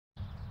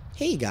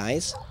Hey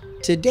guys,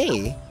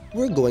 today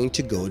we're going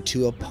to go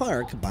to a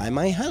park by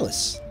my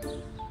house.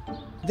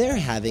 They're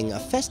having a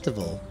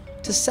festival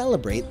to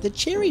celebrate the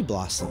cherry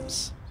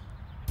blossoms.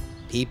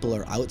 People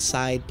are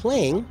outside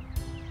playing,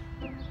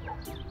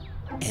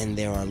 and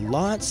there are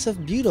lots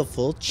of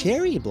beautiful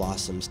cherry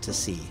blossoms to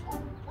see.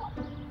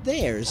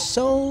 They're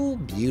so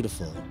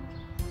beautiful.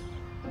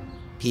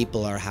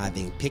 People are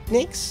having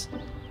picnics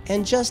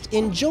and just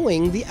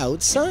enjoying the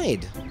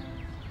outside.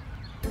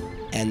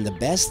 And the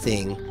best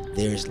thing,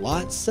 there's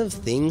lots of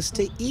things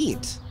to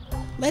eat.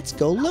 Let's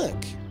go look.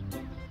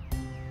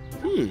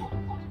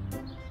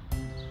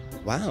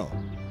 Wow.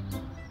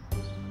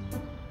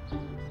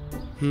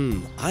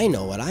 I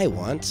know what I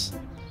want.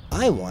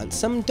 I want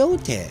some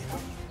dote.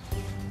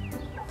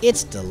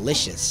 It's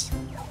delicious.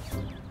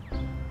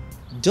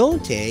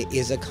 Dote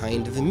is a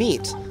kind of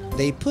meat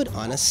they put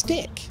on a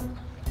stick,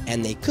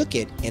 and they cook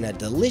it in a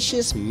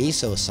delicious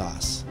miso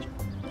sauce.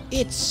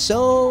 It's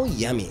so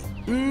yummy.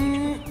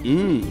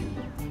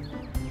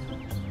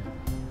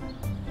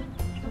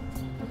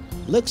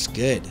 Looks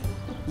good.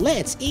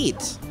 Let's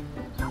eat.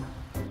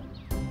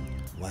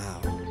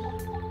 Wow.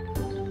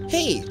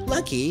 Hey,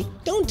 Lucky,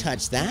 don't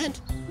touch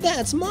that.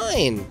 That's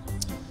mine.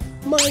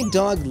 My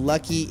dog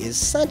Lucky is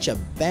such a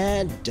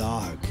bad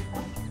dog.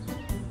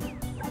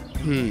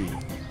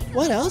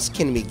 What else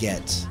can we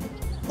get?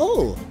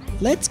 Oh,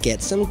 let's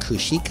get some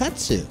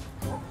kushikatsu.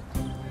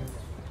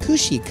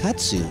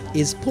 Kushikatsu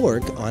is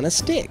pork on a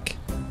stick,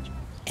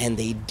 and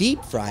they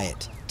deep fry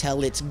it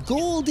till it's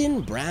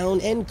golden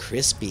brown and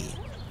crispy.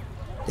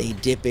 They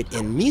dip it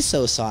in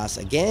miso sauce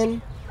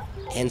again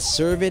and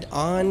serve it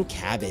on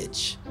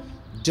cabbage.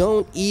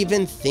 Don't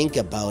even think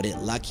about it,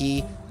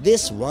 Lucky.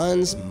 This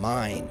one's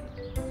mine.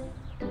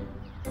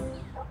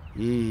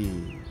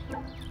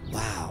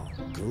 Wow,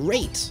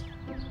 great.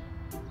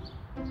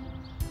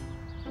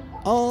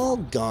 All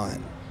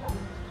gone.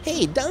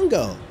 Hey,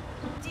 Dungo.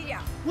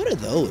 What are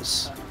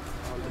those?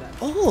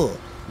 Oh,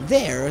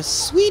 they're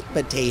sweet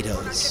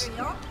potatoes.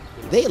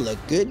 They look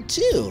good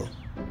too.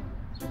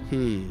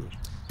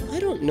 I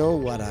don't know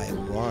what I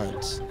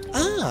want.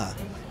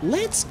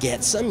 Let's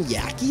get some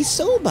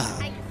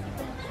yakisoba.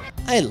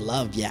 I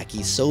love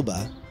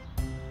yakisoba.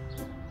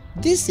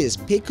 This is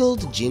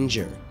pickled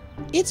ginger.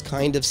 It's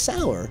kind of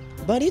sour,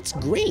 but it's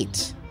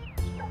great.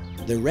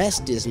 The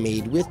rest is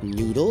made with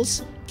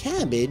noodles,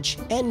 cabbage,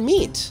 and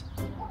meat.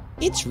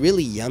 It's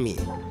really yummy.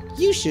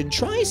 You should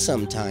try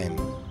sometime.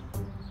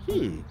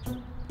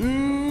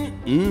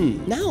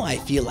 Now I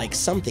feel like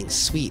something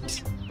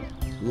sweet.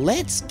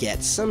 Let's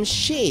get some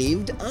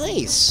shaved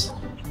ice.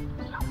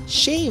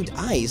 Shaved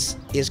ice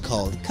is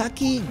called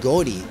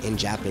kakigori in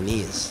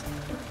Japanese.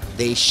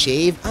 They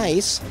shave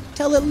ice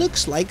till it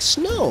looks like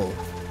snow.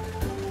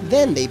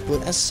 Then they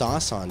put a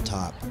sauce on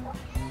top.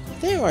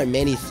 There are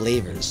many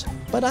flavors,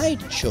 but I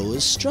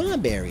chose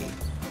strawberry.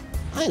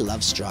 I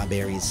love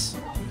strawberries.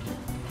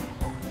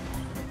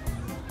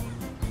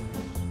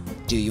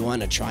 Do you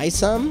want to try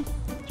some?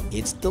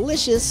 It's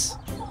delicious.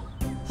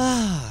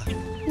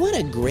 What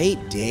a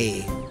great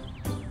day.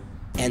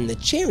 And the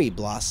cherry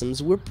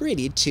blossoms were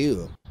pretty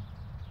too.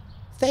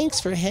 Thanks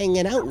for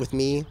hanging out with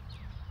me.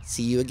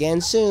 See you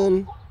again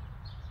soon.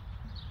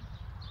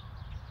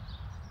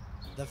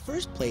 The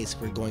first place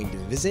we're going to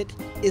visit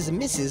is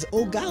Mrs.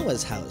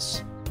 Ogawa's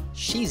house.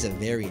 She's a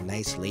very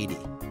nice lady.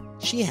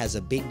 She has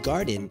a big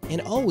garden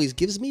and always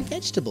gives me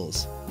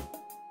vegetables.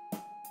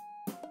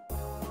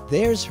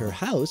 There's her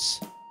house.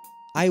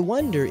 I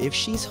wonder if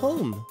she's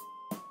home.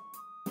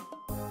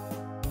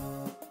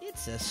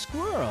 It's a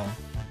squirrel.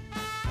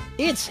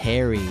 It's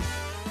hairy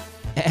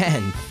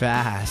and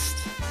fast.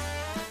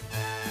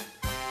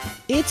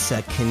 It's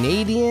a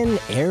Canadian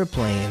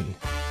airplane.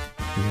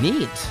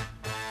 Neat.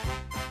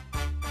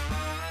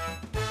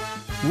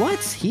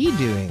 What's he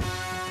doing?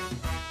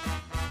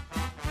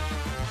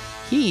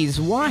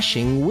 He's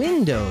washing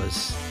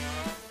windows.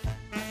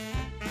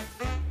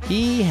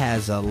 He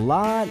has a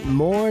lot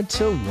more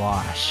to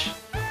wash.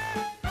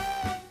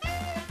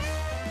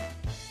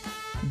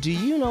 Do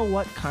you know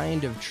what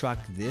kind of truck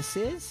this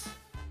is?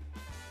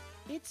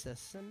 It's a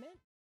cement.